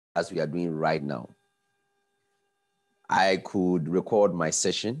as we are doing right now. I could record my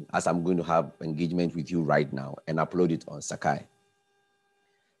session as I'm going to have engagement with you right now and upload it on Sakai.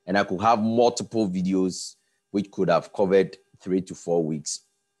 And I could have multiple videos which could have covered 3 to 4 weeks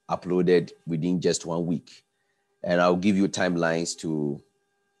uploaded within just 1 week. And I'll give you timelines to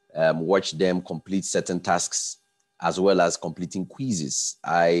watch them complete certain tasks as well as completing quizzes.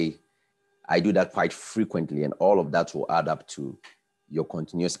 I do that quite frequently, and all of that will add up to your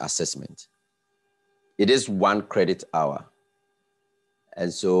continuous assessment. It is 1 credit hour.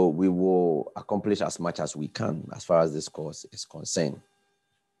 And so we will accomplish as much as we can as far as this course is concerned.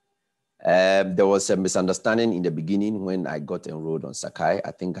 There was a misunderstanding in the beginning when I got enrolled on Sakai.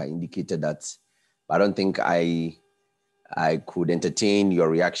 I think I indicated that, but I don't think I could entertain your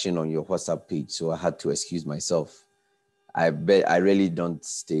reaction on your WhatsApp page, so I had to excuse myself. I really don't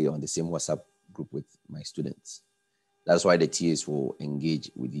stay on the same WhatsApp group with my students. That's why the TAs will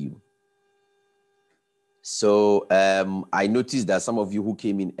engage with you. So I noticed that some of you who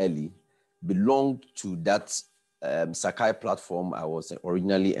came in early belonged to that Sakai platform I was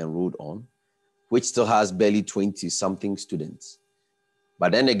originally enrolled on, which still has barely 20-something students.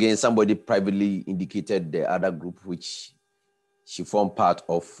 But then again, somebody privately indicated the other group which she formed part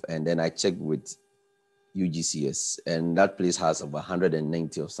of, and then I checked with UGCS, and that place has over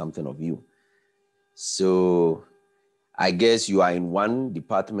 190 or something of you. So I guess you are in one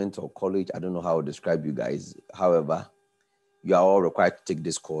department or college. I don't know how to describe you guys. However, you are all required to take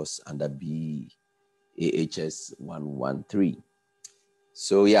this course under BAHS 113.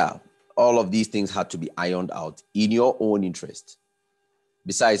 So yeah, all of these things had to be ironed out in your own interest.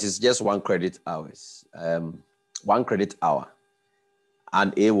 Besides, it's just 1 credit hours, 1 credit hour,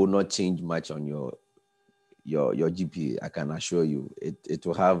 and it will not change much on your GPA. I can assure you, it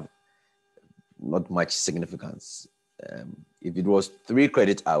will have not much significance. If it was 3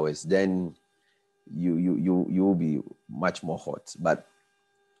 credit hours, then you will be much more hot, but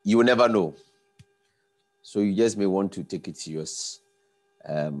you will never know. So you just may want to take it serious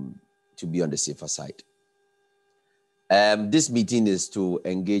to be on the safer side. This meeting is to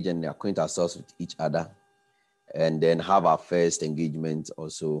engage and acquaint ourselves with each other, and then have our first engagement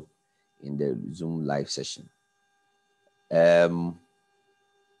also in the Zoom live session.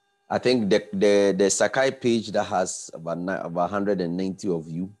 I think the Sakai page that has about 190 of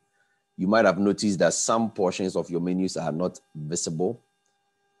you, you might have noticed that some portions of your menus are not visible.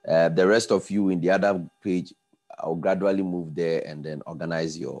 The rest of you in the other page, I'll gradually move there and then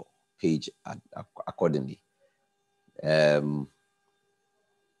organize your page accordingly.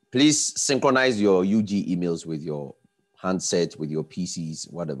 Please synchronize your UG emails with your handset, with your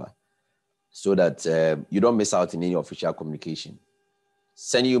PCs, whatever, so that you don't miss out in any official communication.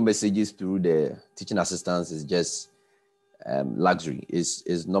 Sending you messages through the teaching assistants is just luxury,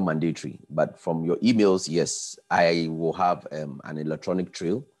 is not mandatory. But from your emails, yes, I will have an electronic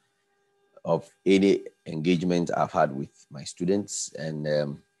trail of any engagement I've had with my students, and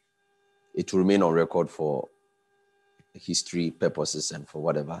it will remain on record for history purposes and for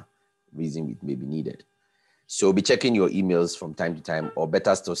whatever reason it may be needed. So be checking your emails from time to time, or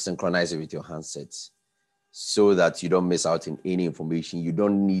better still, synchronize it with your handsets so that you don't miss out in any information. You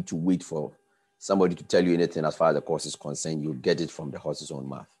don't need to wait for somebody to tell you anything as far as the course is concerned. You'll get it from the horse's own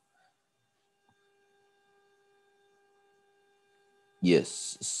mouth.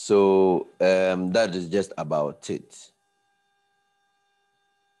 Yes, so that is just about it.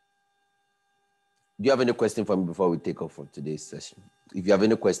 Do you have any question for me before we take off for today's session? If you have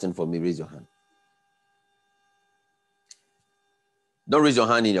any question for me, raise your hand. Don't raise your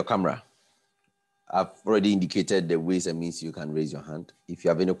hand in your camera. I've already indicated the ways and means you can raise your hand. If you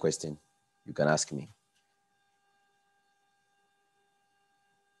have any question, you can ask me.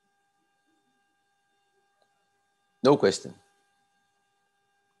 No question.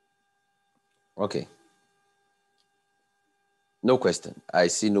 Okay. No question. I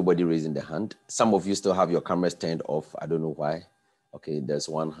see nobody raising their hand. Some of you still have your cameras turned off. I don't know why. Okay, there's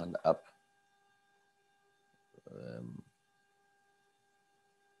one hand up.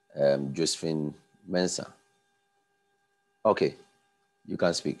 Josephine Mensah. Okay, you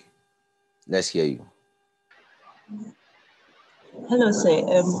can speak. Let's hear you. Hello, sir.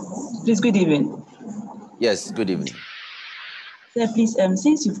 Please, good evening. Yes, good evening. Sir, please,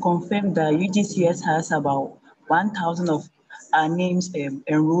 since you've confirmed that UGCS has about 1,000 of our names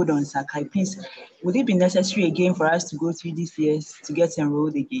enrolled on Sakai, please, would it be necessary again for us to go to UGCS to get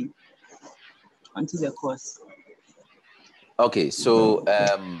enrolled again onto the course? Okay, so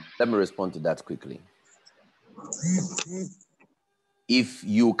let me respond to that quickly. If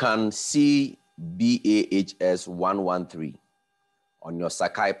you can see BAHS 113 on your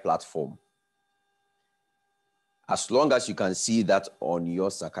Sakai platform, as long as you can see that on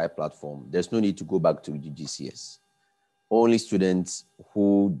your Sakai platform, there's no need to go back to UGCS. Only students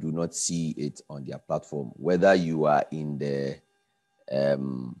who do not see it on their platform, whether you are in the,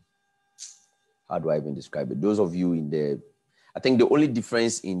 how do I even describe it? Those of you in the, I think the only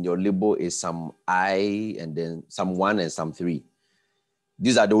difference in your label is some I and then some 1 and some 3.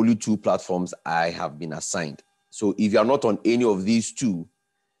 These are the only 2 platforms I have been assigned. So if you are not on any of these 2,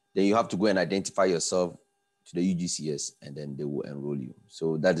 then you have to go and identify yourself to the UGCS and then they will enroll you.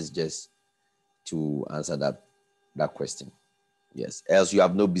 So that is just to answer that question. Yes, else you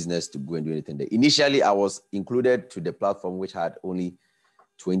have no business to go and do anything there. Initially, I was included to the platform which had only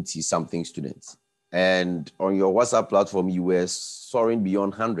 20 something students. And on your WhatsApp platform, you were soaring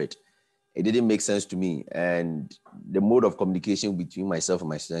beyond 100. It didn't make sense to me. And the mode of communication between myself and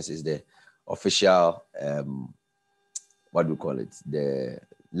my students is the official, what do we call it? The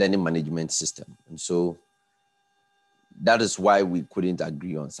learning management system. And so that is why we couldn't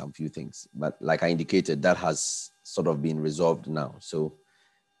agree on some few things. But like I indicated, that has sort of been resolved now. So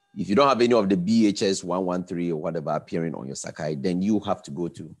if you don't have any of the BHS 113 or whatever appearing on your Sakai, then you have to go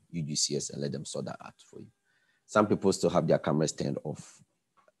to UGCS and let them sort that out for you. Some people still have their cameras turned off.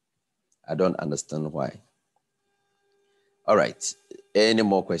 I don't understand why. All right. Any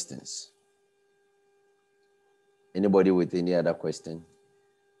more questions? Anybody with any other question?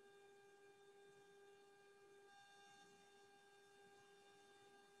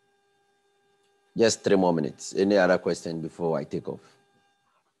 Just 3 more minutes. Any other question before I take off?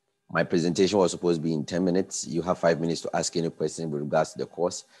 My presentation was supposed to be in 10 minutes. You have 5 minutes to ask any question with regards to the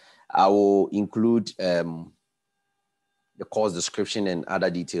course. I will include the course description and other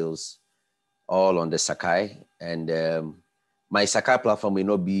details all on the Sakai. And my Sakai platform may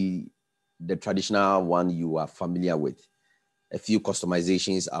not be the traditional one you are familiar with. A few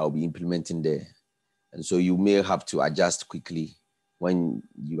customizations I'll be implementing there. And so you may have to adjust quickly when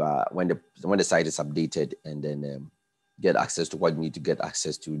the site is updated, and then get access to what you need to get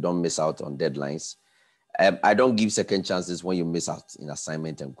access to. Don't miss out on deadlines. I don't give second chances when you miss out in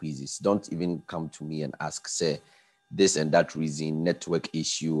assignment and quizzes. Don't even come to me and ask, say, this and that reason, network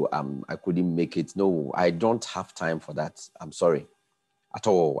issue, I couldn't make it. No, I don't have time for that. I'm sorry. At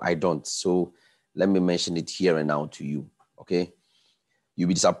all, I don't. So let me mention it here and now to you, okay? You'll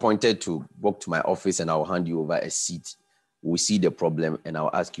be disappointed to walk to my office and I'll hand you over a seat. We'll see the problem and I'll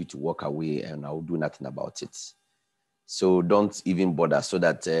ask you to walk away and I'll do nothing about it. So don't even bother, so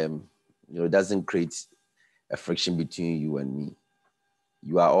that it doesn't create a friction between you and me.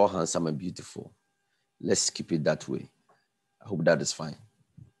 You are all handsome and beautiful. Let's keep it that way. I hope that is fine.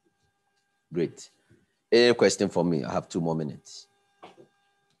 Great. Any question for me? I have 2 more minutes.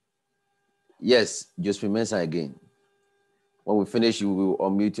 Yes, Josephine Mensah again. When we finish, you will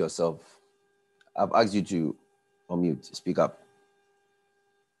unmute yourself. I've asked you to unmute. Speak up.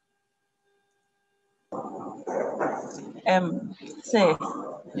 Sir.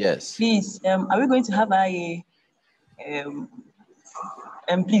 Yes. Please, are we going to have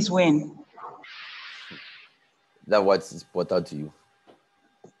please when? Is that what's important to you?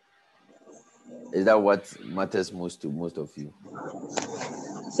 Is that what matters most to most of you?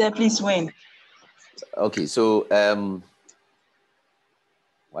 Sir, please when? Okay, so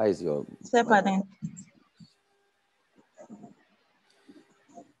why is your... Sir, pardon.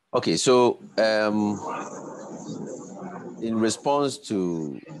 Okay, so in response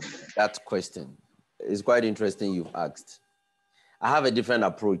to that question, it's quite interesting you've asked. I have a different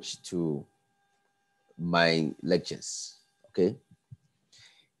approach to my lectures, okay?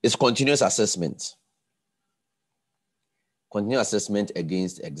 It's continuous assessment. Continuous assessment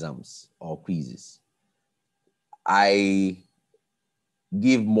against exams or quizzes. I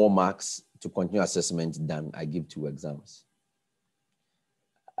give more marks to continuous assessment than I give to exams.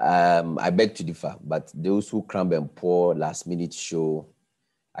 I beg to differ, but those who cram and pour last minute show,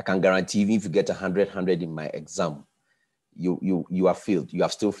 I can guarantee even if you get 100 in my exam, you are failed. You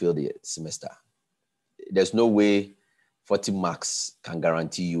have still failed the semester. There's no way 40 marks can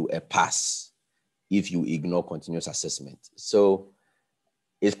guarantee you a pass if you ignore continuous assessment. So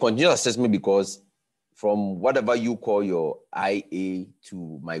it's continuous assessment because from whatever you call your IA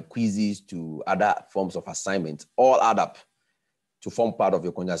to my quizzes to other forms of assignment, all add up to form part of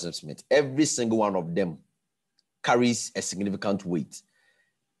your continuous assessment. Every single one of them carries a significant weight.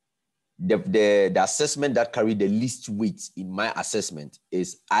 The assessment that carry the least weight in my assessment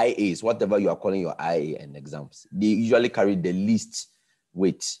is IAs, whatever you are calling your IA and exams. They usually carry the least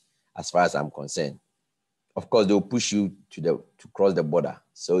weight as far as I'm concerned. Of course, they'll push you to cross the border.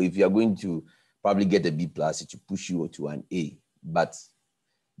 So if you are going to probably get a B+, it will push you to an A. But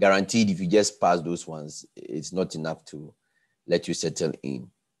guaranteed, if you just pass those ones, it's not enough to let you settle in.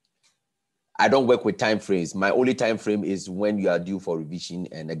 I don't work with time frames. My only time frame is when you are due for revision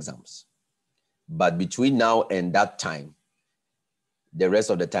and exams. But between now and that time, the rest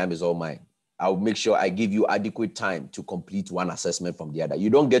of the time is all mine. I'll make sure I give you adequate time to complete one assessment from the other. You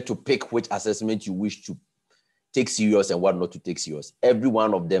don't get to pick which assessment you wish to take serious and what not to take serious. Every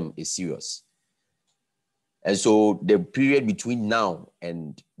one of them is serious. And so the period between now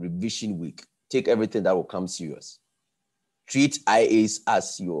and revision week, take everything that will come serious. Treat IAs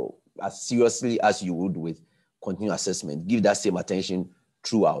as seriously as you would with continuing assessment. Give that same attention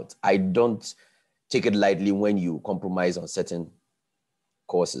throughout. I don't take it lightly when you compromise on certain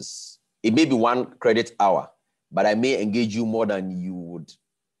courses. It may be 1 credit hour, but I may engage you more than you would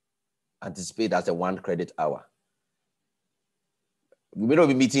anticipate as a 1 credit hour. We may not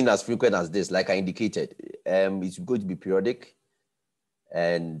be meeting as frequent as this, like I indicated. It's going to be periodic.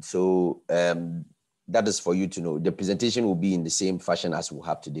 And so that is for you to know. The presentation will be in the same fashion as we'll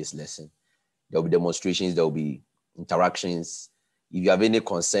have today's lesson. There'll be demonstrations, there'll be interactions. If you have any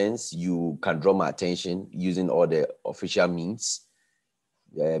concerns, you can draw my attention using all the official means.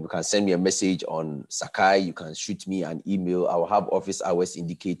 You can send me a message on Sakai. You can shoot me an email. I will have office hours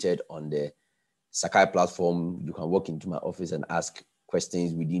indicated on the Sakai platform. You can walk into my office and ask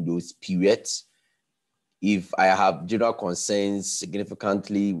questions within those periods. If I have general concerns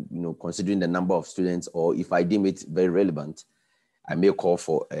significantly, considering the number of students, or if I deem it very relevant, I may call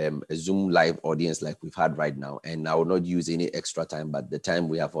for a Zoom live audience like we've had right now. And I will not use any extra time, but the time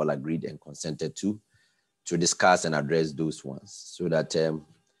we have all agreed and consented to discuss and address those ones so that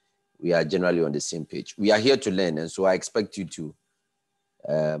we are generally on the same page. We are here to learn. And so I expect you to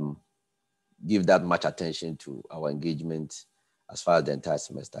give that much attention to our engagement as far as the entire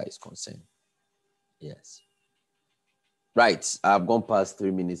semester is concerned. Yes. Right. I've gone past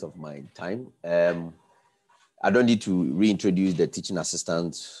 3 minutes of my time. I don't need to reintroduce the teaching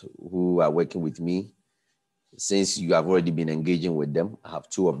assistants who are working with me since you have already been engaging with them. I have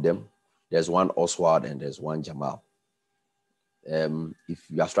 2 of them. There's one Oswald and there's one Jamal. If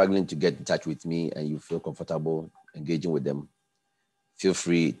you are struggling to get in touch with me and you feel comfortable engaging with them, feel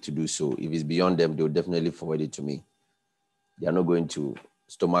free to do so. If it's beyond them, they'll definitely forward it to me. They are not going to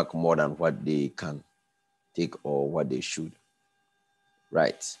stomach more than what they can take or what they should.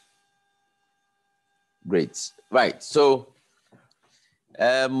 Right. Great. Right. So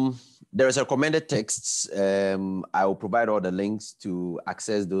there is recommended texts. I will provide all the links to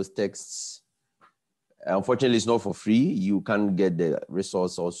access those texts. Unfortunately, it's not for free. You can get the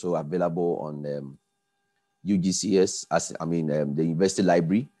resource also available on UGCS, the University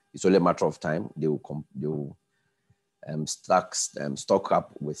Library. It's only a matter of time. They will stock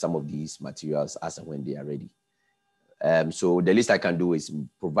up with some of these materials as and when they are ready. So the least I can do is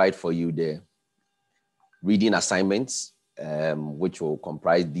provide for you the reading assignments, which will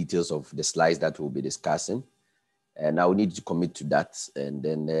comprise details of the slides that we'll be discussing. And I will need to commit to that, and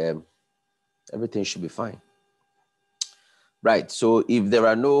then everything should be fine. Right, so if there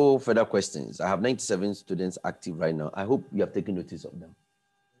are no further questions, I have 97 students active right now. I hope you have taken notice of them.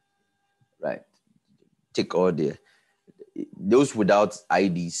 Right, take all those without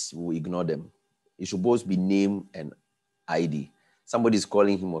IDs, we will ignore them. It should both be name and ID. Somebody is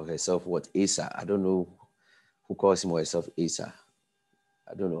calling him or herself what? Asa. I don't know who calls him or herself Asa.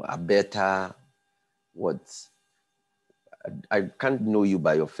 I don't know. Abeta, what? I can't know you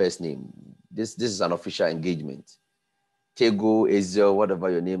by your first name. This is an official engagement. Tego, Ezel, whatever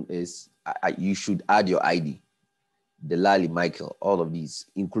your name is, you should add your ID. Delali, Michael, all of these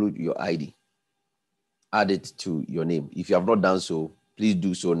include your ID. Add it to your name. If you have not done so, please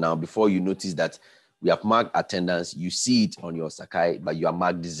do so now before you notice that we have marked attendance. You see it on your Sakai, but you are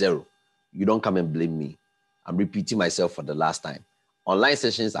marked 0. You don't come and blame me. I'm repeating myself for the last time. Online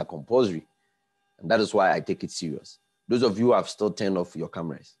sessions are compulsory, and that is why I take it serious. Those of you who have still turned off your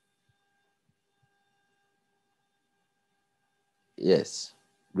cameras. Yes,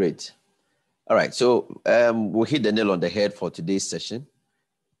 great. All right, so we'll hit the nail on the head for today's session,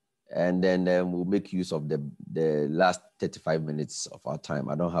 and then we'll make use of the last 35 minutes of our time.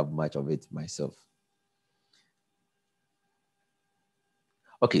 I don't have much of it myself.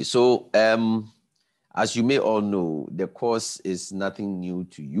 Okay, so as you may all know, the course is nothing new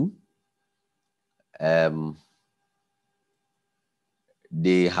to you.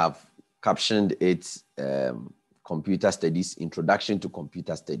 They have captioned it Computer Studies, Introduction to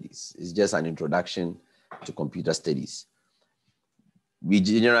Computer Studies. It's just an introduction to computer studies. We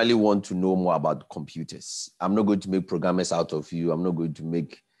generally want to know more about computers. I'm not going to make programmers out of you. I'm not going to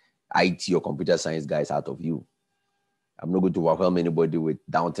make IT or computer science guys out of you. I'm not going to overwhelm anybody with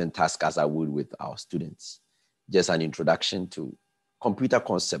daunting tasks as I would with our students. Just an introduction to computer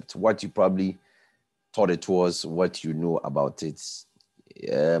concept, what you probably thought it was, what you know about it,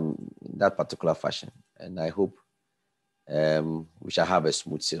 in that particular fashion. And I hope we shall have a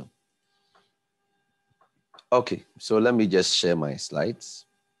smooth sail. Okay, so let me just share my slides.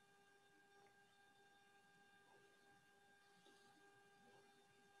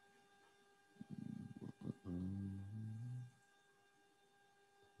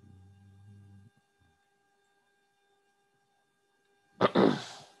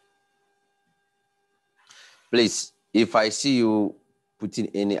 Please, if I see you putting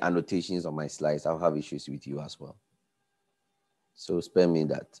any annotations on my slides, I'll have issues with you as well. So spare me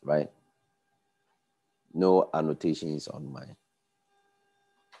that, right? No annotations on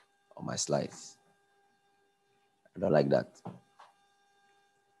my slides. I don't like that.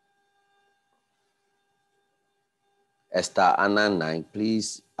 Esther Anna 9,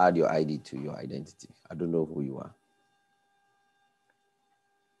 please add your ID to your identity. I don't know who you are.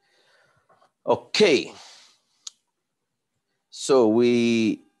 Okay. So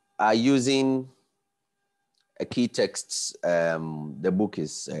we are using a key text. The book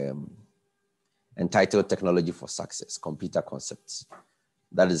is entitled Technology for Success, Computer Concepts.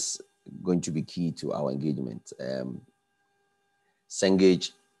 That is going to be key to our engagement.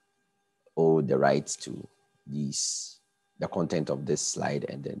 Cengage owed the rights to the content of this slide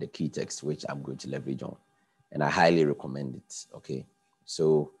and then the key text, which I'm going to leverage on. And I highly recommend it, okay?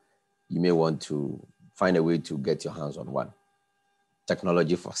 So you may want to find a way to get your hands on one.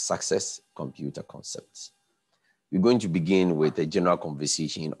 Technology for Success, Computer Concepts. We're going to begin with a general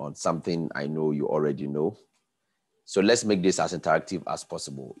conversation on something I know you already know. So let's make this as interactive as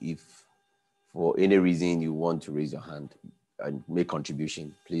possible. If for any reason you want to raise your hand and make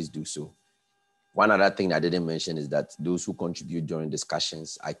contribution, please do so. One other thing I didn't mention is that those who contribute during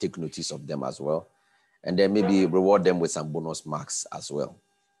discussions, I take notice of them as well. And then maybe reward them with some bonus marks as well.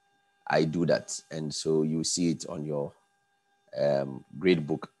 I do that. And so you see it on your grade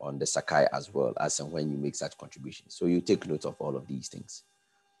book on the Sakai as well, as and when you make such contributions. So you take note of all of these things.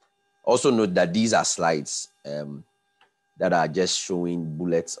 Also note that these are slides that are just showing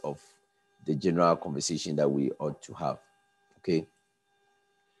bullets of the general conversation that we ought to have, okay?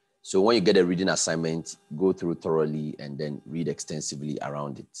 So when you get a reading assignment, go through thoroughly and then read extensively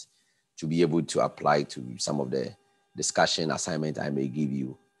around it to be able to apply to some of the discussion assignment I may give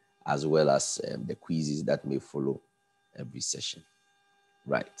you, as well as the quizzes that may follow every session,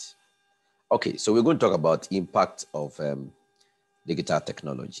 right? Okay, so we're going to talk about impact of digital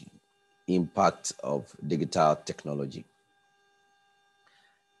technology. Impact of digital technology.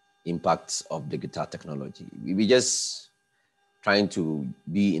 Impacts of digital technology. We just trying to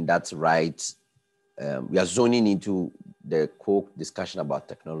be in that right. We are zoning into the core discussion about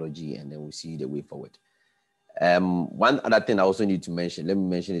technology, and then we see the way forward. One other thing I also need to mention, let me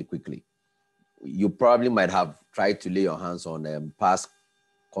mention it quickly. You probably might have tried to lay your hands on past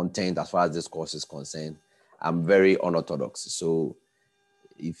content as far as this course is concerned. I'm very unorthodox. So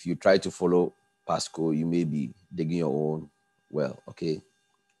if you try to follow Pasco, you may be digging your own well, okay?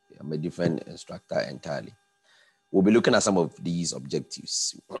 I'm a different instructor entirely. We'll be looking at some of these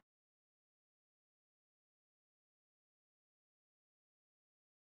objectives.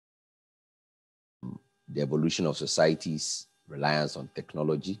 The evolution of societies, reliance on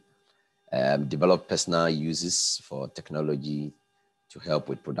technology, develop personal uses for technology to help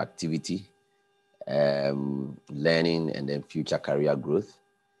with productivity, learning, and then future career growth.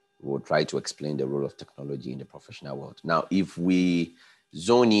 We'll try to explain the role of technology in the professional world. Now, if we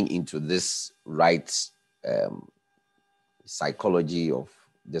zone in into this right psychology of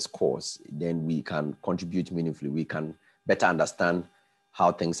this course, then we can contribute meaningfully. We can better understand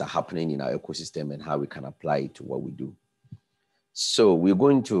how things are happening in our ecosystem and how we can apply it to what we do. So we're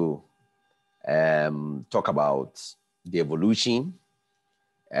going to talk about the evolution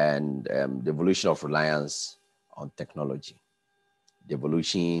and the evolution of reliance on technology. The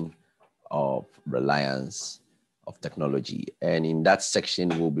evolution of reliance of technology. And in that section,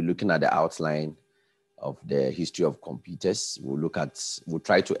 we'll be looking at the outline of the history of computers. We'll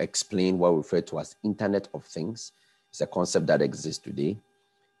try to explain what we refer to as Internet of Things. It's a concept that exists today.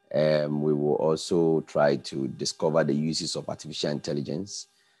 We will also try to discover the uses of artificial intelligence,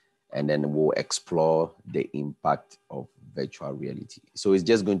 and then we'll explore the impact of virtual reality. So it's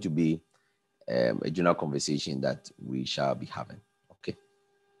just going to be a general conversation that we shall be having. Okay,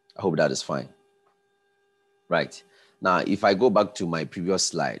 I hope that is fine. Right. Now, if I go back to my previous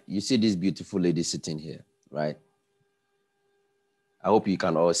slide, you see this beautiful lady sitting here, right? I hope you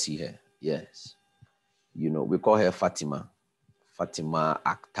can all see her. Yes. We call her Fatima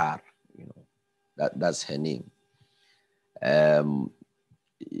Akhtar, that's her name.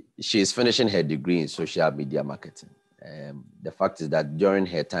 She is finishing her degree in social media marketing. The fact is that during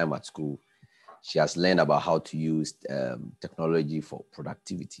her time at school, she has learned about how to use technology for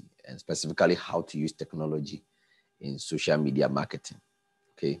productivity, and specifically how to use technology in social media marketing.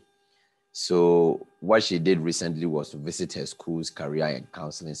 Okay. So what she did recently was to visit her school's career and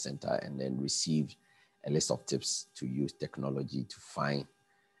counseling center and then received a list of tips to use technology to find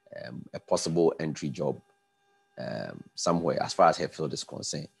a possible entry job somewhere as far as her field is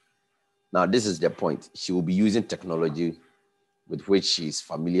concerned. Now, this is the point. She will be using technology with which she is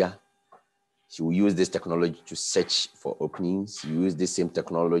familiar. She will use this technology to search for openings. She will use this same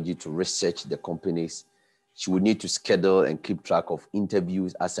technology to research the companies. She will need to schedule and keep track of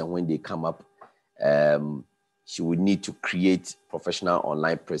interviews as and when they come up. She would need to create professional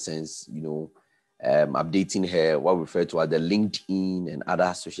online presence, updating her, what we refer to as the LinkedIn and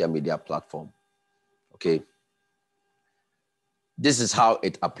other social media platform. Okay. This is how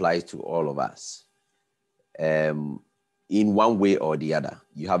it applies to all of us. In one way or the other,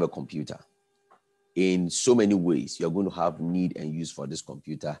 you have a computer. In so many ways, you're going to have need and use for this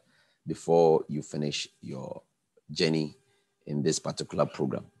computer before you finish your journey in this particular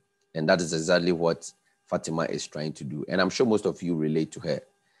program. And that is exactly what Fatima is trying to do. And I'm sure most of you relate to her.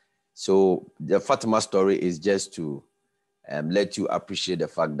 So the Fatima story is just to let you appreciate the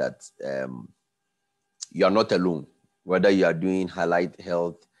fact that you are not alone. Whether you are doing Highlight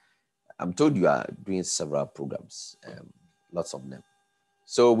Health, I'm told you are doing several programs, lots of them.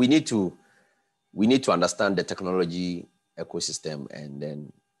 So we need to understand the technology ecosystem, and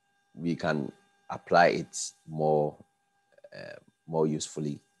then we can apply it more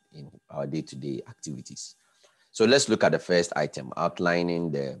usefully in our day-to-day activities. So let's look at the first item,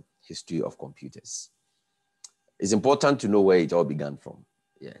 outlining the history of computers. It's important to know where it all began from.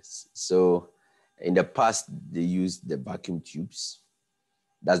 Yes. So in the past, they used the vacuum tubes.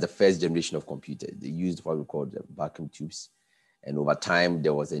 That's the first generation of computers. They used what we call the vacuum tubes. And over time,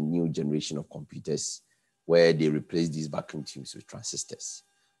 there was a new generation of computers where they replaced these vacuum tubes with transistors.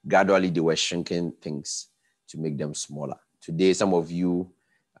 Gradually, they were shrinking things to make them smaller. Today, some of you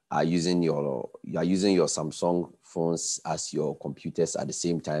are using your Samsung phones as your computers at the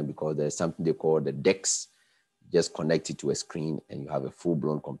same time, because there's something they call the DeX. Just connect it to a screen and you have a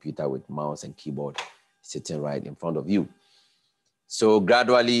full-blown computer with mouse and keyboard sitting right in front of you. So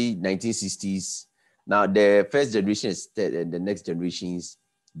gradually, 1960s. Now, the first generation and the next generations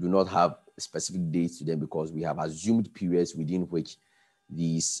do not have specific dates to them, because we have assumed periods within which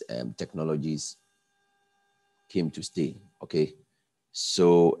these technologies came to stay. Okay.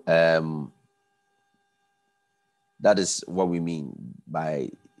 So that is what we mean by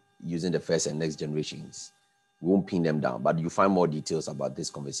using the first and next generations. We won't pin them down, but you find more details about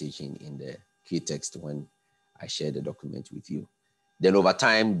this conversation in the key text when I share the document with you. Then over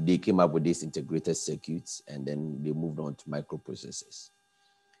time, they came up with these integrated circuits, and then they moved on to microprocessors.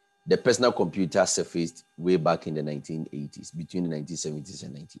 The personal computer surfaced way back in the 1980s, between the 1970s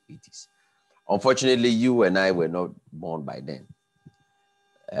and 1980s. Unfortunately, you and I were not born by then.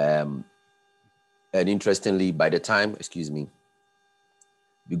 And interestingly, by the time,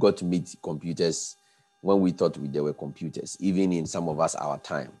 we got to meet computers when we thought there were computers, even in some of us, our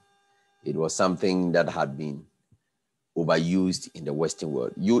time. It was something that had been overused in the Western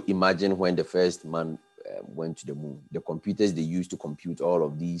world. You imagine when the first man went to the moon, the computers they used to compute all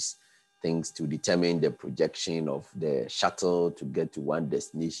of these things to determine the projection of the shuttle to get to one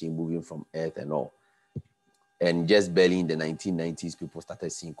destination, moving from Earth and all. And just barely in the 1990s, people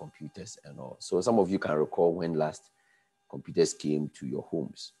started seeing computers and all. So some of you can recall when last computers came to your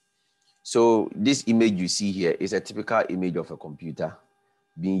homes. So this image you see here is a typical image of a computer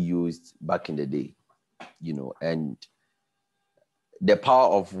being used back in the day, and the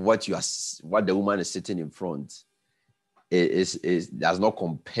power of what the woman is sitting in front does not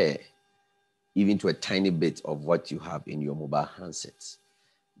compare even to a tiny bit of what you have in your mobile handsets.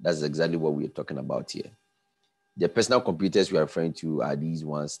 That's exactly what we're talking about here. The personal computers we are referring to are these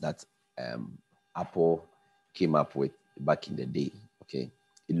ones that Apple came up with back in the day. Okay,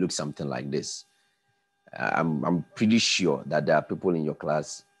 it looks something like this. I'm pretty sure that there are people in your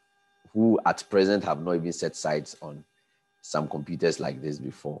class who at present have not even set sights on some computers like this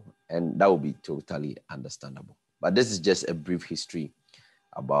before, and that would be totally understandable. But this is just a brief history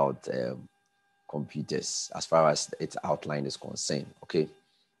about computers as far as its outline is concerned. Okay.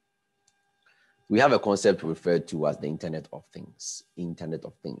 We have a concept referred to as the Internet of Things. Internet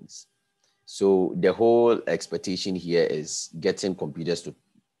of Things. So the whole expectation here is getting computers to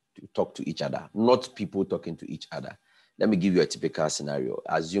to talk to each other, not people talking to each other. Let me give you a typical scenario.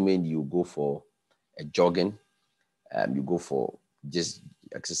 Assuming you go for a jogging, you go for just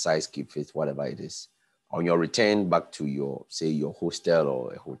exercise, keep fit, whatever it is. On your return back to your, say, your hostel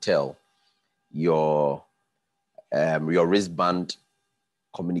or a hotel, your wristband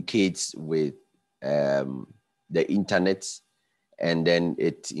communicates with the internet, and then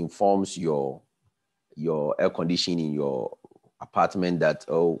it informs your air conditioning in your apartment that,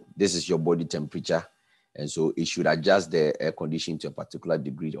 oh, this is your body temperature. And so it should adjust the air conditioning to a particular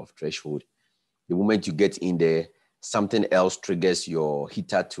degree of threshold. The moment you get in there, something else triggers your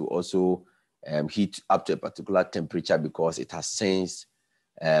heater to also heat up to a particular temperature because it has sensed,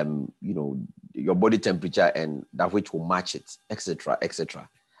 your body temperature and that which will match it, etc., etc.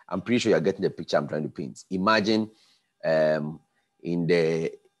 I'm pretty sure you're getting the picture I'm trying to paint. Imagine in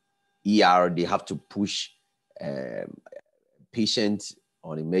the ER, they have to push patient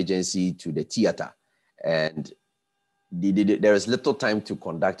on emergency to the theater, and there is little time to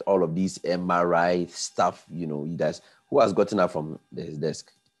conduct all of these MRI stuff. You guys, who has gotten up from his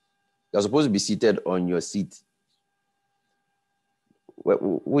desk? You're supposed to be seated on your seat.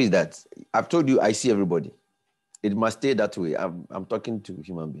 Who is that? I've told you, I see everybody. It must stay that way. I'm talking to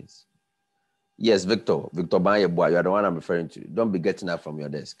human beings. Yes, Victor Banyeboa, you're the one I'm referring to. Don't be getting up from your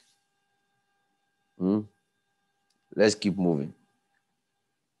desk. Let's keep moving.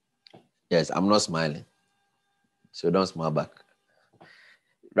 Yes, I'm not smiling, so don't smile back.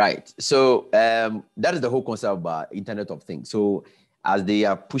 Right. So that is the whole concept about Internet of Things. So as they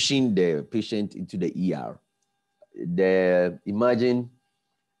are pushing the patient into the ER, imagine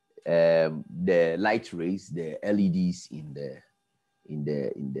the light rays, the LEDs in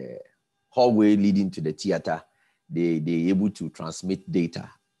the hallway leading to the theater, they're able to transmit data,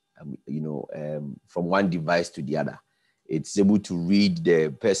 from one device to the other. It's able to read the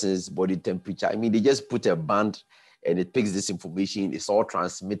person's body temperature. I mean, they just put a band and it picks this information. It's all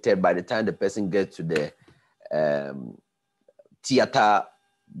transmitted. By the time the person gets to the theater,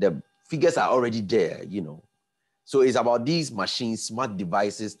 the figures are already there, So it's about these machines, smart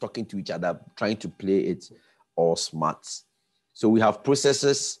devices, talking to each other, trying to play it all smart. So we have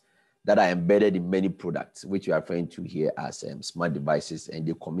processors that are embedded in many products, which we are referring to here as smart devices, and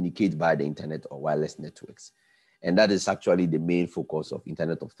they communicate via the internet or wireless networks. And that is actually the main focus of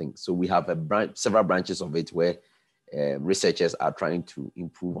Internet of Things. So we have several branches of it where researchers are trying to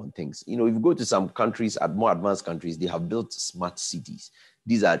improve on things. If you go to some countries, more advanced countries, they have built smart cities.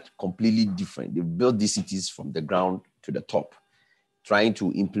 These are completely different. They've built these cities from the ground to the top, trying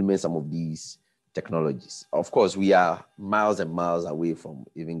to implement some of these technologies. Of course, we are miles and miles away from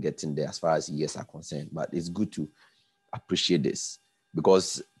even getting there as far as years are concerned, but it's good to appreciate this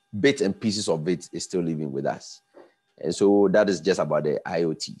because bits and pieces of it is still living with us. And so that is just about the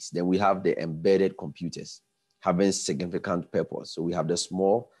IoTs. Then we have the embedded computers having significant purpose. So we have the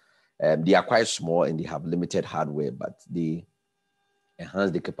small, they are quite small and they have limited hardware, but they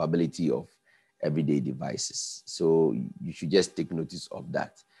enhance the capability of everyday devices. So you should just take notice of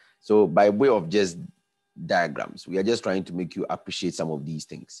that. So by way of just diagrams, we are just trying to make you appreciate some of these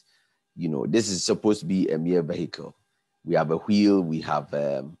things. This is supposed to be a mere vehicle. We have a wheel, we have,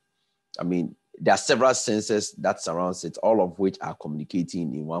 there are several sensors that surrounds it, all of which are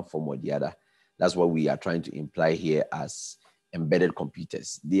communicating in one form or the other. That's what we are trying to imply here as embedded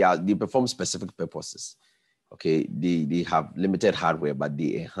computers. They perform specific purposes. Okay, they have limited hardware, but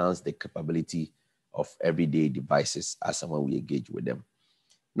they enhance the capability of everyday devices as and when we engage with them.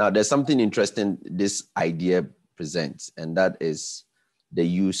 Now, there's something interesting this idea presents, and that is the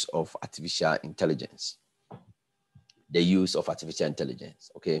use of artificial intelligence. The use of artificial intelligence,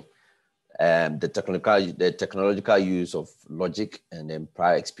 okay? The technological use of logic and then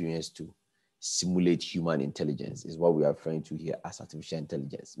prior experience to simulate human intelligence is what we are referring to here as artificial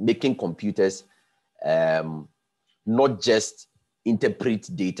intelligence. Making computers not just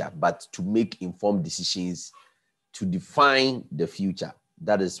interpret data, but to make informed decisions, to define the future.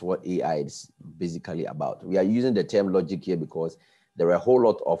 That is what AI is basically about. We are using the term logic here because there are a whole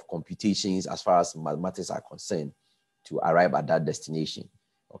lot of computations as far as mathematics are concerned to arrive at that destination.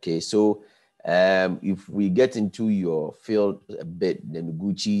 Okay, so if we get into your field a bit, the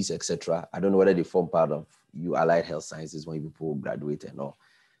Noguchis, etc., I don't know whether they form part of you allied health sciences when people graduate and all,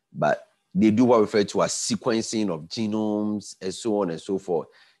 but they do what we refer to as sequencing of genomes and so on and so forth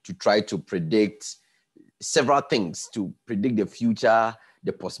to try to predict several things, to predict the future,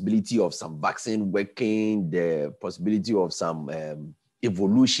 the possibility of some vaccine working, the possibility of some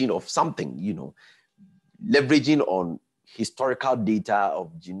evolution of something, leveraging on historical data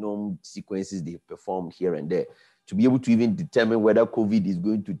of genome sequences they performed here and there. to be able to even determine whether COVID is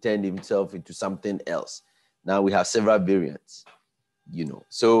going to turn himself into something else. Now we have several variants,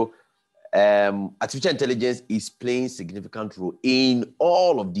 So artificial intelligence is playing significant role in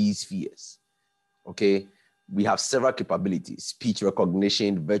all of these spheres. Okay, we have several capabilities: speech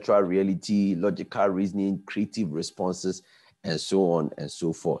recognition, virtual reality, logical reasoning, creative responses, and so on and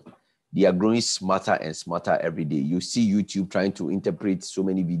so forth. They are growing smarter and smarter every day. You see YouTube trying to interpret so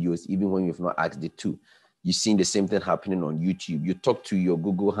many videos, even when you've not asked it to. You're seeing the same thing happening on YouTube. You talk to your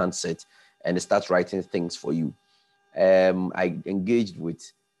Google handset and it starts writing things for you. I engaged with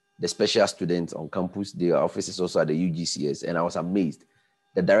the special students on campus. Their office is also at the UGCS, and I was amazed.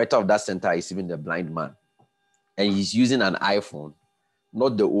 The director of that center is even the blind man, and he's using an iPhone,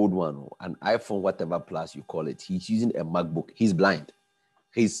 not the old one, an iPhone, whatever plus you call it. He's using a MacBook. He's blind.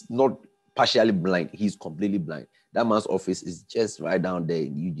 He's not partially blind. He's completely blind. That man's office is just right down there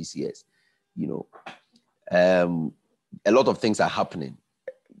in UGCS. A lot of things are happening.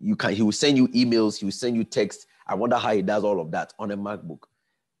 He will send you emails. He will send you texts. I wonder how he does all of that on a MacBook.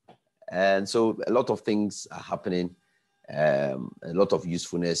 And so a lot of things are happening. A lot of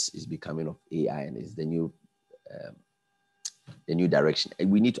usefulness is becoming of AI, and is the new direction. And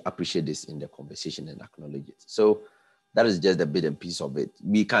we need to appreciate this in the conversation and acknowledge it. So that is just a bit and piece of it.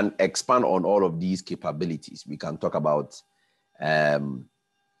 We can expand on all of these capabilities. We can talk about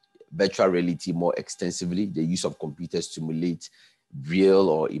virtual reality more extensively, the use of computers to simulate real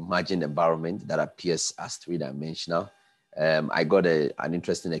or imagined environment that appears as three-dimensional. I got an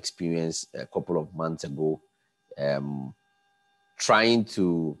interesting experience a couple of months ago. I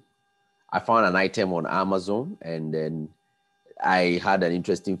found an item on Amazon, and then I had an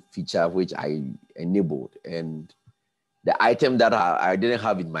interesting feature which I enabled, and the item that I didn't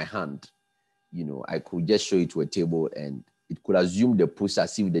have in my hand, I could just show it to a table, and it could assume the pose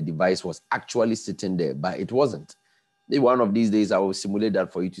as if the device was actually sitting there, but it wasn't. Maybe one of these days I will simulate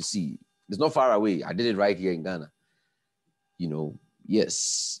that for you to see. It's not far away. I did it right here in Ghana.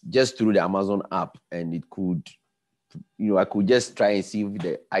 Yes, just through the Amazon app, and it could, I could just try and see if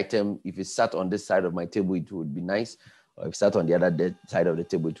the item, if it sat on this side of my table, it would be nice, or if it sat on the other side of the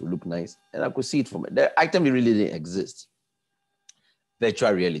table, it would look nice, and I could see it from it. The item really didn't exist.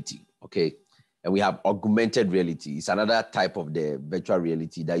 Virtual reality, okay? And we have augmented reality. It's another type of the virtual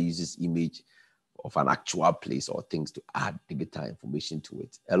reality that uses image of an actual place or things to add digital information to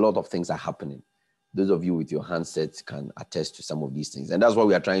it. A lot of things are happening. Those of you with your handsets can attest to some of these things. And that's what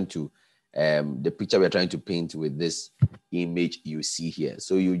we are trying to, the picture we're trying to paint with this image you see here.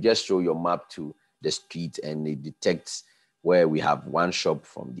 So you just show your map to the street and it detects where we have one shop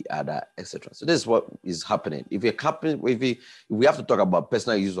from the other, etc. So this is what is happening. If we have to talk about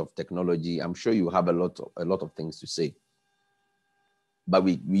personal use of technology, I'm sure you have a lot of things to say. But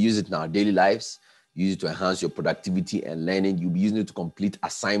we use it in our daily lives. Use it to enhance your productivity and learning. You'll be using it to complete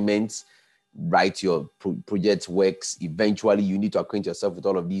assignments, write your project works. Eventually, you need to acquaint yourself with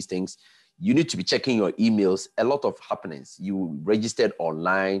all of these things. You need to be checking your emails. A lot of happenings. You registered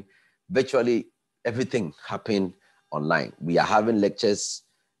online. Virtually everything happened online. We are having lectures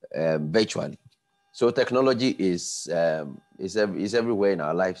virtually. So technology is everywhere in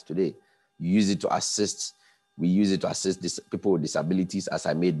our lives today. You use it to assist. We use it to assist people with disabilities, as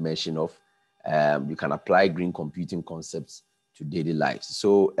I made mention of. You can apply green computing concepts to daily lives.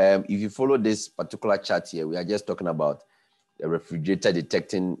 So if you follow this particular chart here, we are just talking about the refrigerator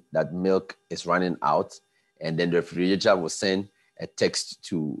detecting that milk is running out, and then the refrigerator will send a text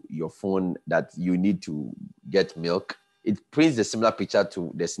to your phone that you need to get milk. It prints a similar picture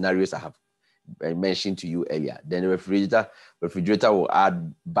to the scenarios I have mentioned to you earlier. Then the refrigerator will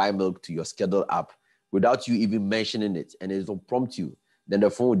add buy milk to your schedule app without you even mentioning it, and it will prompt you. Then the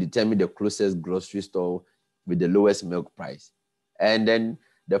phone will determine the closest grocery store with the lowest milk price. And then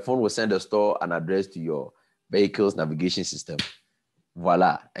the phone will send the store an address to your vehicle's navigation system.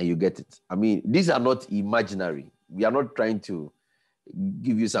 Voila, and you get it. I mean, these are not imaginary. We are not trying to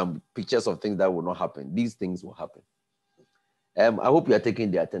give you some pictures of things that will not happen. These things will happen. I hope you are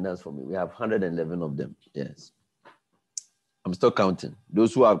taking the attendance for me. We have 111 of them. Yes. I'm still counting.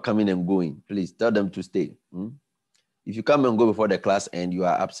 Those who are coming and going, please tell them to stay. If you come and go before the class end, you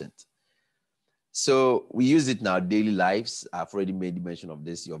are absent. So we use it in our daily lives. I've already made mention of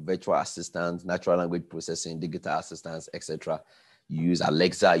this. Your virtual assistants, natural language processing, digital assistants, etc. You use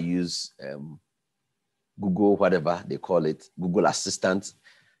Alexa, you use Google, whatever they call it, Google Assistant.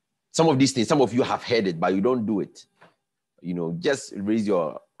 Some of these things, some of you have heard it, but you don't do it. Just raise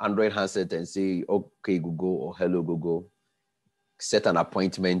your Android handset and say, okay, Google, or hello, Google. Set an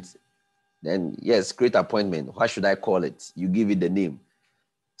appointment. Then, yes, create an appointment. What should I call it? You give it the name.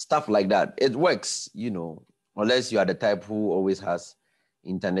 Stuff like that. It works, on unless you are the type who always has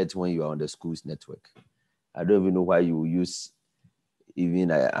internet when you are on the school's network. I don't even know why you use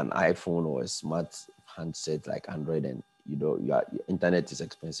even an iPhone or a smart handset like Android, and your internet is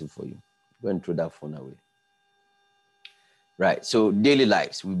expensive for you. Go and throw that phone away. Right. So daily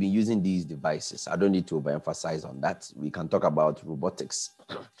lives, we've been using these devices. I don't need to overemphasize on that. We can talk about robotics.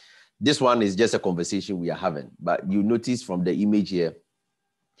 This one is just a conversation we are having, but you notice from the image here,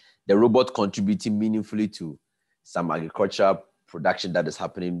 the robot contributing meaningfully to some agricultural production that is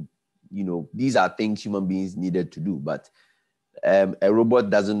happening. These are things human beings needed to do, but a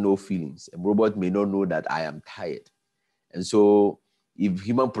robot doesn't know feelings. A robot may not know that I am tired. And so if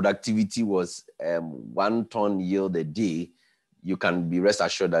human productivity was 1 ton yield a day, you can be rest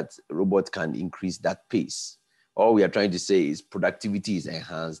assured that a robot can increase that pace. All we are trying to say is productivity is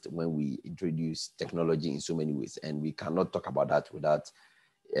enhanced when we introduce technology in so many ways. And we cannot talk about that without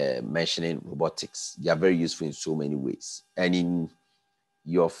mentioning robotics. They are very useful in so many ways. And in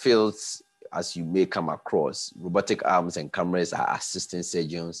your fields, as you may come across, robotic arms and cameras are assisting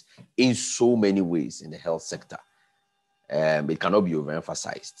surgeons in so many ways in the health sector. It cannot be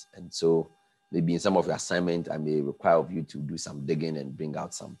overemphasized. And so maybe in some of your assignment, I may require of you to do some digging and bring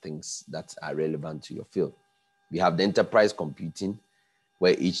out some things that are relevant to your field. We have the enterprise computing,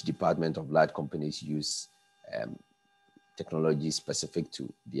 where each department of large companies use technology specific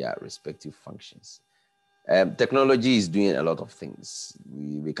to their respective functions. Technology is doing a lot of things.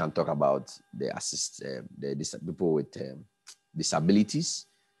 We can talk about the people with disabilities.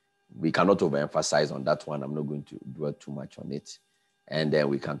 We cannot overemphasize on that one. I'm not going to dwell too much on it. And then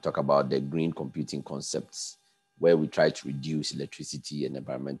we can talk about the green computing concepts, where we try to reduce electricity and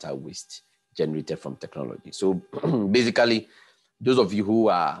environmental waste generated from technology. So basically, those of you who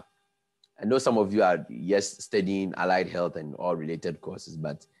are, I know some of you are, yes, studying allied health and all related courses,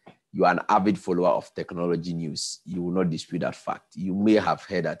 but you are an avid follower of technology news. You will not dispute that fact. You may have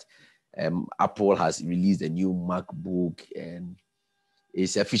heard that Apple has released a new MacBook and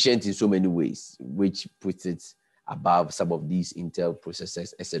it's efficient in so many ways, which puts it above some of these Intel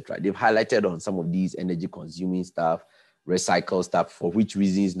processors, etc. They've highlighted on some of these energy consuming stuff, recycle stuff, for which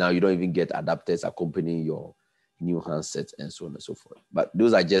reasons now you don't even get adapters accompanying your new handsets and so on and so forth. But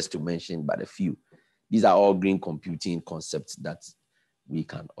those are just to mention but a few. These are all green computing concepts that we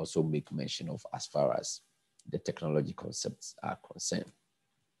can also make mention of as far as the technology concepts are concerned.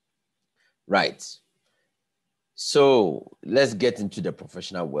 Right. So let's get into the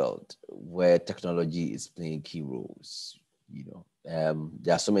professional world where technology is playing key roles.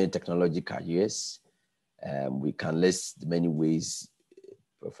 There are so many technology careers. We can list many ways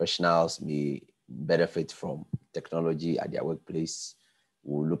professionals may benefit from technology at their workplace.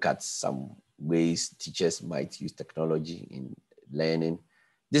 We'll look at some ways teachers might use technology in learning.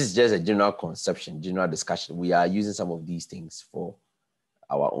 This is just a general conception, general discussion. We are using some of these things for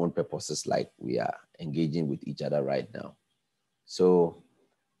our own purposes, like we are engaging with each other right now. So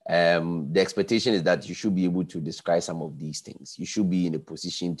the expectation is that you should be able to describe some of these things. You should be in a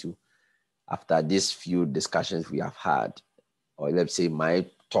position to, after these few discussions we have had, or let's say my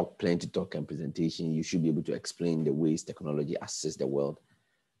plenty talk and presentation, you should be able to explain the ways technology assists the world,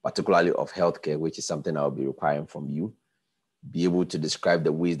 particularly of healthcare, which is something I'll be requiring from you. Be able to describe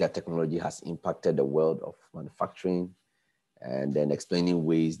the ways that technology has impacted the world of manufacturing, and then explaining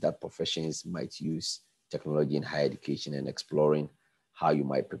ways that professions might use technology in higher education and exploring how you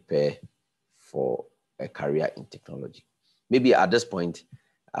might prepare for a career in technology. Maybe at this point,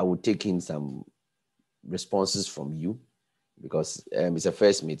 I will take in some responses from you because it's a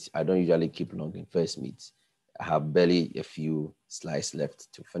first meet. I don't usually keep long in first meets. I have barely a few slides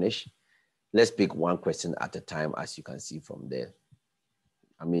left to finish. Let's pick one question at a time, as you can see from there.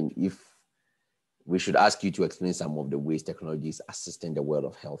 I mean, if we should ask you to explain some of the ways technology is assisting the world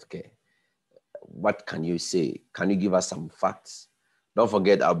of healthcare, what can you say? Can you give us some facts? Don't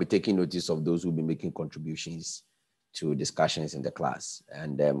forget, I'll be taking notice of those who'll be making contributions to discussions in the class,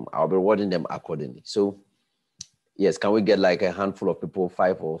 and I'll be rewarding them accordingly. So yes, can we get like a handful of people,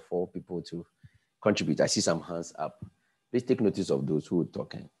 5 or 4 people to contribute? I see some hands up. Please take notice of those who are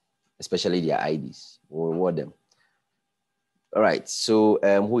talking, especially their IDs. We'll reward them. All right, so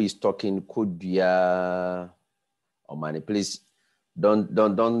who is talking? Kodia Omani, please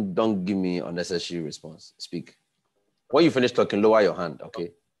don't give me unnecessary response. Speak. When you finish talking, lower your hand,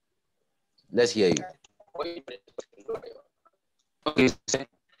 okay? Let's hear you. Okay.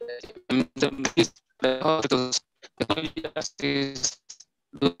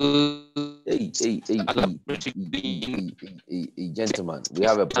 Hey, gentlemen, we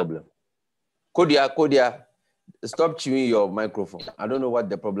have a problem. Kodia, stop chewing your microphone. I don't know what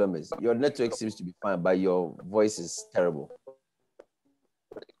the problem is. Your network seems to be fine, but your voice is terrible.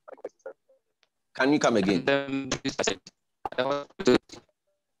 Can you come again?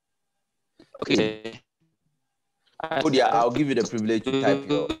 Okay. Oh yeah, I'll give you the privilege to type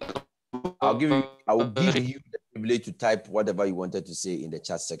your. I will give you the privilege to type whatever you wanted to say in the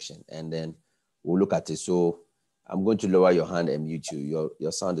chat section, and then we'll look at it. So I'm going to lower your hand and mute you.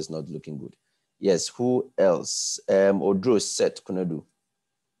 Your sound is not looking good. Yes. Who else? Odro Set Kunadu.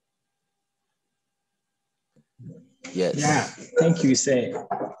 Yes. Yeah. Thank you, sir.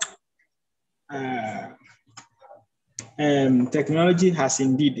 Technology has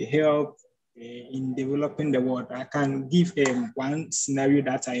indeed helped in developing the world. I can give one scenario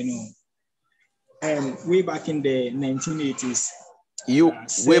that I know. Way back in the 1980s.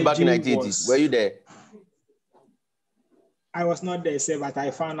 Way back in the 1980s, were you there? I was not there, sir, but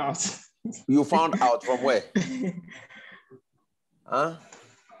I found out. You found out from where? Huh?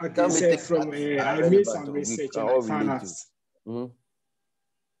 Okay, sir, from I made some research and I found out. Mm-hmm.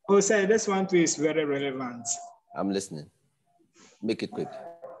 Oh, sir, this one too is very relevant. I'm listening. Make it quick.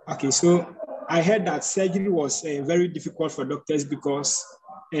 Okay, so I heard that surgery was very difficult for doctors because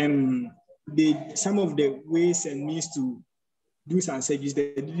some of the ways and means to do some surgeries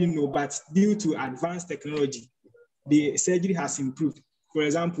they didn't know, but due to advanced technology, the surgery has improved. For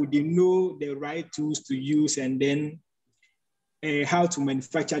example, they know the right tools to use and then how to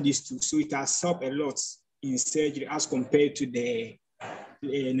manufacture these tools. So it has helped a lot in surgery as compared to the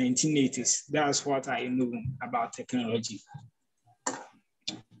 1980s. That's what I know about technology.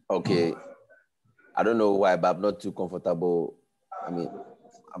 Okay. I don't know why, but I'm not too comfortable. I mean,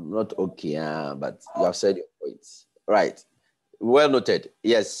 I'm not okay, but you have said your points. Right. Well noted.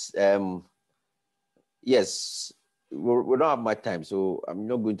 Yes. Yes. We don't have much time, so I'm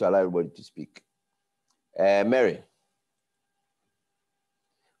not going to allow everybody to speak. Mary,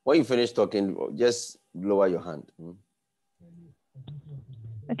 when you finish talking, just lower your hand.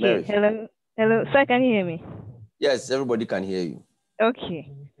 Okay. Mary. Hello. Sir, can you hear me? Yes, everybody can hear you.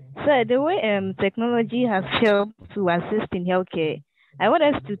 Okay. So the way technology has helped to assist in healthcare, I want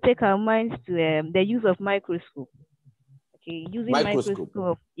us to take our minds to the use of microscope. Okay, using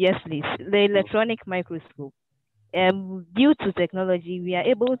microscope. Yes, please. The electronic microscope. Due to technology, we are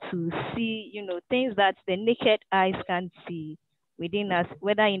able to see, things that the naked eyes can't see within us,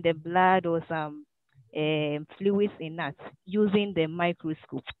 whether in the blood or some fluids in us, using the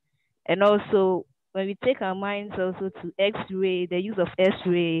microscope. And also, when we take our minds also to X-ray, the use of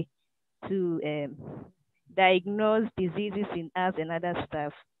X-ray to diagnose diseases in us and other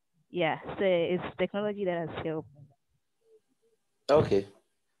stuff. Yeah, so it's technology that has helped. Okay.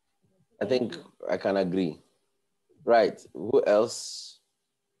 I think I can agree. Right. Who else?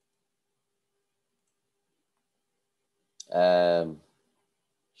 Should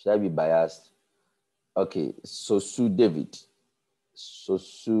I be biased? Okay. Sosu David.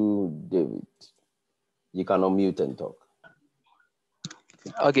 You can unmute and talk.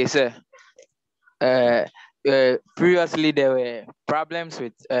 Okay, sir. Previously, there were problems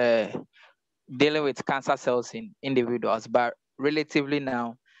with dealing with cancer cells in individuals, but relatively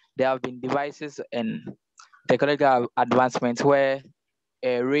now, there have been devices and technological advancements where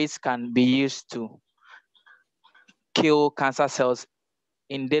rays can be used to kill cancer cells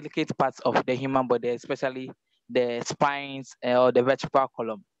in delicate parts of the human body, especially the spines or the vertebral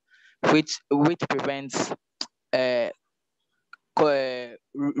column, which prevents really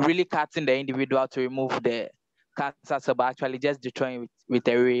cutting the individual to remove the cancer cell, but actually just destroying with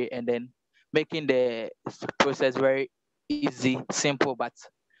a ray and then making the process very easy, simple, but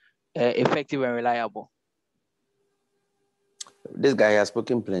effective and reliable. This guy has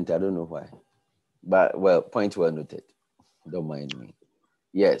spoken plenty. I don't know why, but well, point well noted. Don't mind me.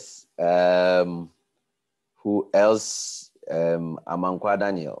 Yes. Who else? Amankwa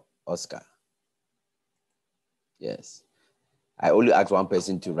Daniel, Oscar. Yes. I only asked one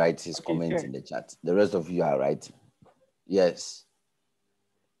person to write his comments in the chat. The rest of you are writing. Yes.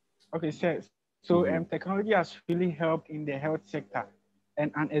 Okay, sir. So technology has really helped in the health sector.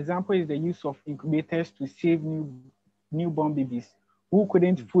 And an example is the use of incubators to save newborn babies who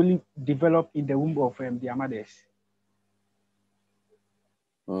couldn't fully develop in the womb of their mothers.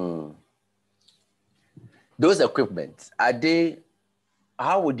 Those equipment,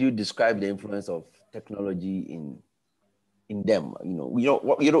 how would you describe the influence of technology in them?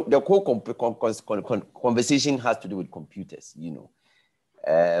 The whole conversation has to do with computers,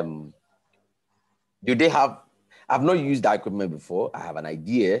 do they have, I've not used that equipment before. I have an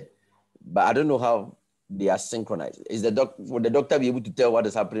idea, but I don't know how they are synchronized. Would the doctor be able to tell what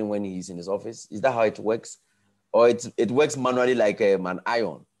is happening when he's in his office? Is that how it works? or it works manually like an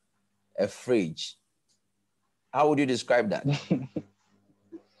iron, a fridge? How would you describe that?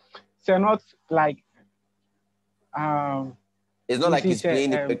 So not like it's not like he's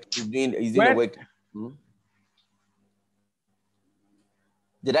doing the work.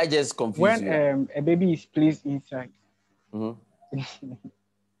 Did I just confuse you? When a baby is placed inside. All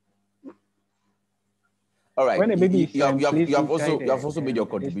right. When a baby is you have also made your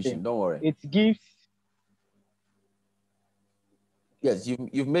contribution. Don't worry. It gives. Yes,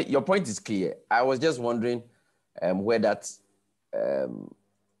 you've made your point is clear. I was just wondering where that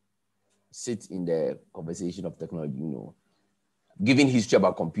sits in the conversation of technology. You know, giving history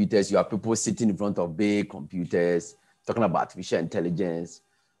about computers, you have people sitting in front of big computers talking about artificial intelligence.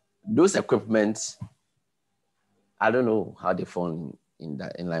 Those equipments, I don't know how they fall in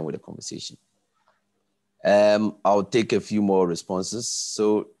line with the conversation. I'll take a few more responses.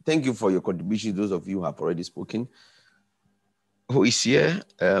 So thank you for your contribution. Those of you who have already spoken. Who is here?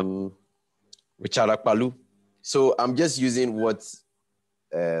 Richard Akpalu. So I'm just using what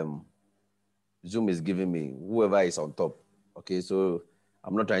Zoom is giving me, whoever is on top. Okay, so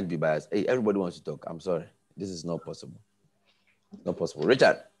I'm not trying to be biased. Hey, everybody wants to talk. I'm sorry. This is not possible. Not possible.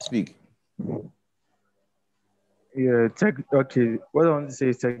 Richard, speak. Yeah, okay. What I want to say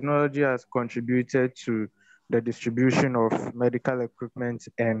is technology has contributed to the distribution of medical equipment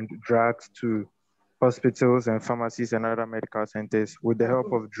and drugs to hospitals and pharmacies and other medical centers with the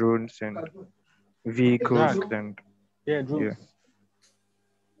help of drones and vehicles and drones.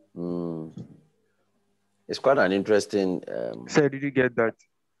 It's quite an interesting. Sir, did you get that?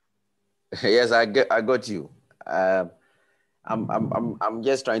 Yes, I got you. I'm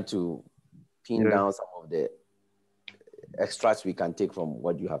just trying to pin down some of the extracts we can take from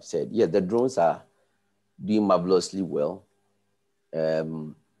what you have said. Yeah, the drones are doing marvelously well.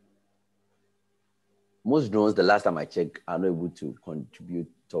 Most drones, the last time I checked, are not able to contribute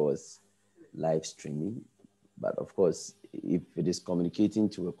towards live streaming. But of course, if it is communicating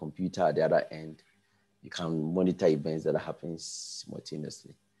to a computer at the other end, you can monitor events that are happening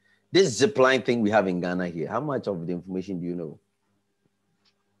simultaneously. This zipline thing we have in Ghana here, how much of the information do you know?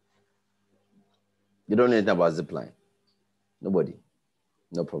 You don't know anything about zipline? Nobody?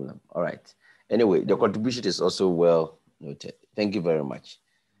 No problem. All right. Anyway, the contribution is also well noted. Thank you very much.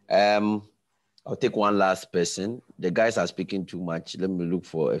 I'll take one last person. The guys are speaking too much. Let me look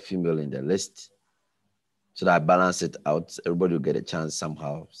for a female in the list so that I balance it out. Everybody will get a chance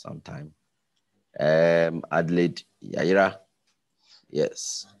somehow, sometime. Adelaide Yaira.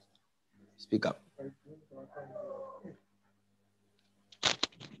 Yes. Speak up.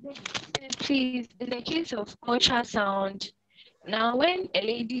 Please, in the case of ultrasound, now when a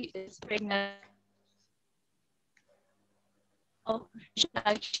lady is pregnant,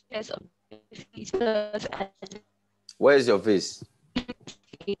 where is your face?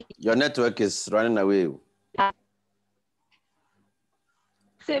 Your network is running away.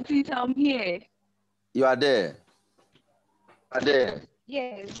 So please, I'm here. You are there?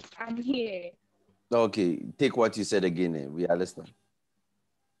 Yes, I'm here. Okay, take what you said again. We are listening.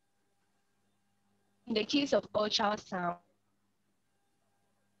 In the case of ultrasound.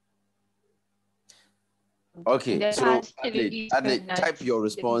 Okay, so Adelaide, type your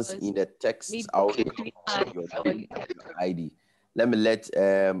response in the text. I'll your ID. Let me let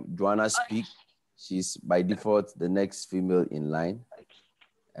Joanna speak. She's by default the next female in line.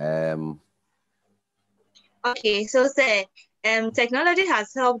 Okay, so say technology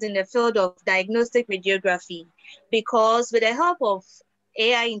has helped in the field of diagnostic radiography because with the help of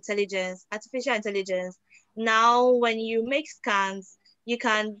AI intelligence, artificial intelligence, now when you make scans, you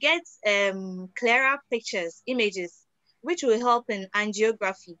can get clearer pictures, images, which will help in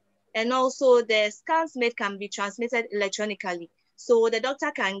angiography. And also the scans made can be transmitted electronically. So the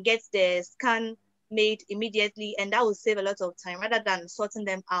doctor can get the scan made immediately, and that will save a lot of time rather than sorting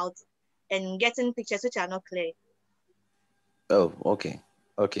them out and getting pictures which are not clear. Oh, okay.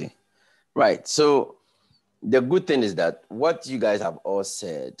 Okay. Right. So the good thing is that what you guys have all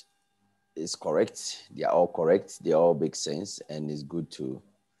said is correct. They are all correct. They all make sense. And it's good to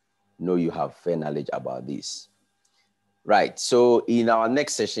know you have fair knowledge about this. Right. So in our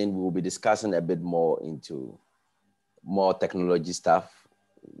next session, we will be discussing a bit more into more technology stuff,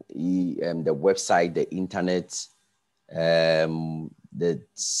 the website, the internet, the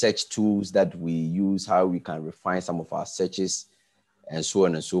search tools that we use, how we can refine some of our searches, and so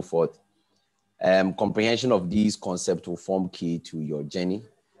on and so forth. Comprehension of these concepts will form key to your journey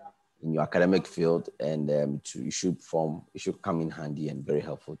in your academic field, and it should come in handy and very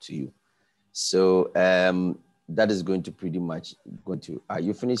helpful to you. So that is going to pretty much are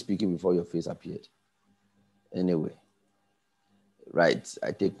you finished speaking before your face appeared? Anyway, right.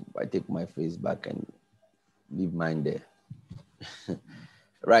 I take my face back and leave mine there.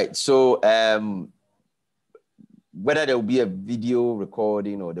 Right. So whether there will be a video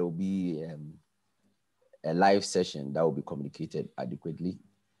recording or there will be a live session, that will be communicated adequately.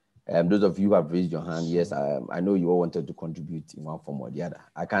 Those of you who have raised your hand, yes, I know you all wanted to contribute in one form or the other.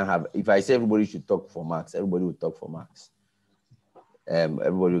 I can't have, if I say everybody should talk for marks, everybody will talk for marks.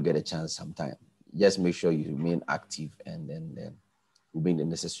 Everybody will get a chance sometime. Just make sure you remain active, and then we'll make the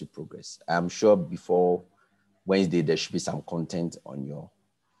necessary progress. I'm sure before Wednesday, there should be some content on your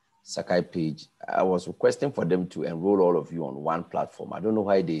Sakai page. I was requesting for them to enroll all of you on one platform. I don't know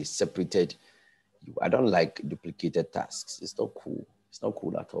why they separated you. I don't like duplicated tasks. It's not cool. It's not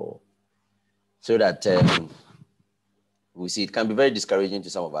cool at all. So that we see, it can be very discouraging to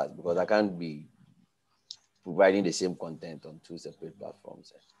some of us because I can't be providing the same content on two separate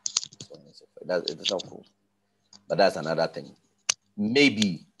platforms. So on and so forth. It's not cool. But that's another thing.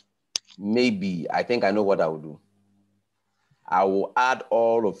 Maybe, I think I know what I will do. I will add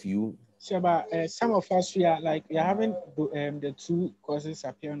all of you. Sure, but some of us, we are having the two courses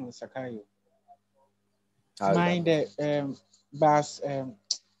appearing on Sakai. Mine, the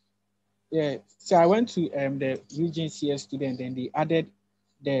yeah. So I went to the UGCS student, and they added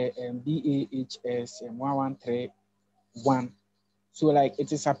the BAHS 1131. So like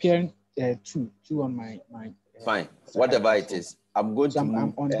it is appearing two on my fine. Whatever it is, I'm going to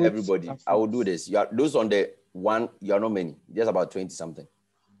move everybody. Platforms. I will do this. You are those on the one. You are not many. Just about 20 something.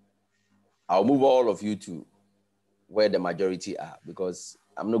 I'll move all of you to where the majority are, because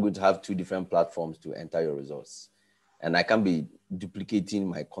I'm not going to have two different platforms to enter your results. And I can't be duplicating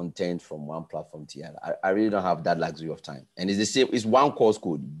my content from one platform to the other. I really don't have that luxury of time. And it's the same, it's one course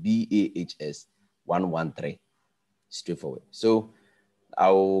code, BAHS 113, straightforward. So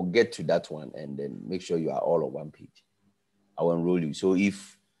I'll get to that one and then make sure you are all on one page. I'll enroll you. So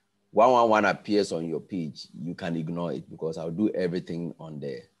if 111 appears on your page, you can ignore it because I'll do everything on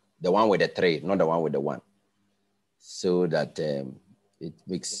the one with the 3, not the one with the 1. So that it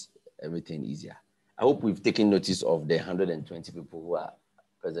makes everything easier. I hope we've taken notice of the 120 people who are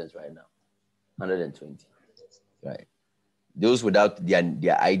present right now. 120, right? Those without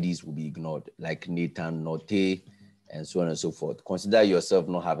their IDs will be ignored, like Nathan, Note, and so on and so forth. Consider yourself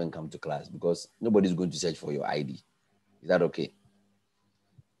not having come to class because nobody's going to search for your ID. Is that okay?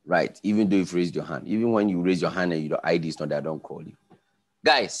 Right, even though you've raised your hand. Even when you raise your hand and your ID is not there, I don't call you.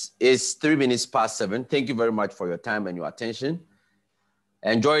 Guys, it's 3 minutes past 7. Thank you very much for your time and your attention.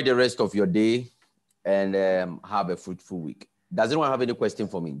 Enjoy the rest of your day and have a fruitful week. Does anyone have any question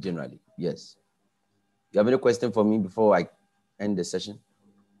for me generally? Yes. You have any question for me before I end the session?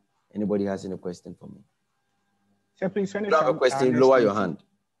 Anybody has any question for me? So please, if you don't have a question, lower your hand.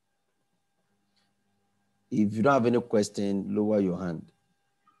 If you don't have any question, lower your hand.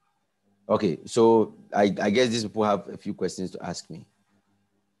 Okay, so I guess these people have a few questions to ask me.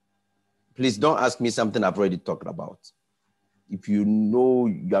 Please don't ask me something I've already talked about. If you know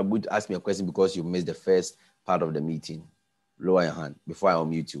you are going to ask me a question because you missed the first part of the meeting, lower your hand before I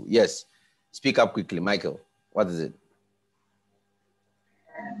unmute you. Yes, speak up quickly. Michael, what is it?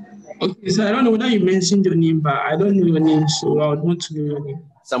 Okay, so I don't know whether you mentioned your name, but I don't know your name, so I would want to know your name.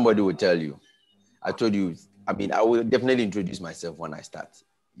 Somebody will tell you. I told you, I mean, I will definitely introduce myself when I start.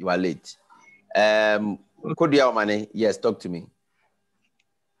 You are late. Kodia Omane, yes, talk to me.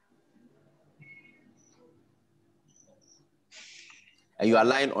 And you are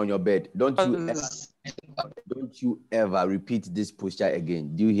lying on your bed. Don't you ever repeat this posture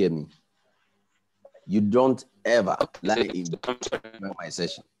again. Do you hear me? You don't ever lie in my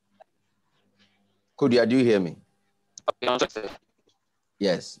session. Kodia, do you hear me?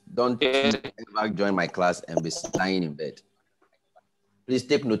 Yes. Don't ever join my class and be lying in bed. Please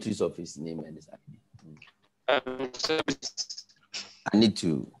take notice of his name and his ID. I need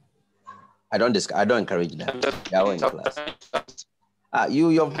to. I don't encourage that. They are in class.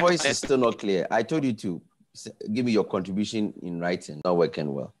 Your voice is still not clear. I told you to give me your contribution in writing. Not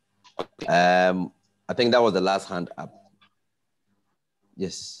working well. I think that was the last hand up.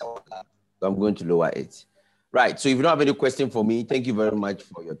 Yes. So I'm going to lower it. Right. So if you don't have any question for me, thank you very much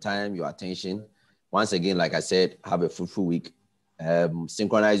for your time, your attention. Once again, like I said, have a fruitful week.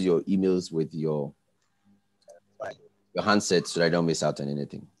 Synchronize your emails with your handset so that I don't miss out on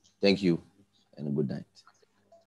anything. Thank you and a good night.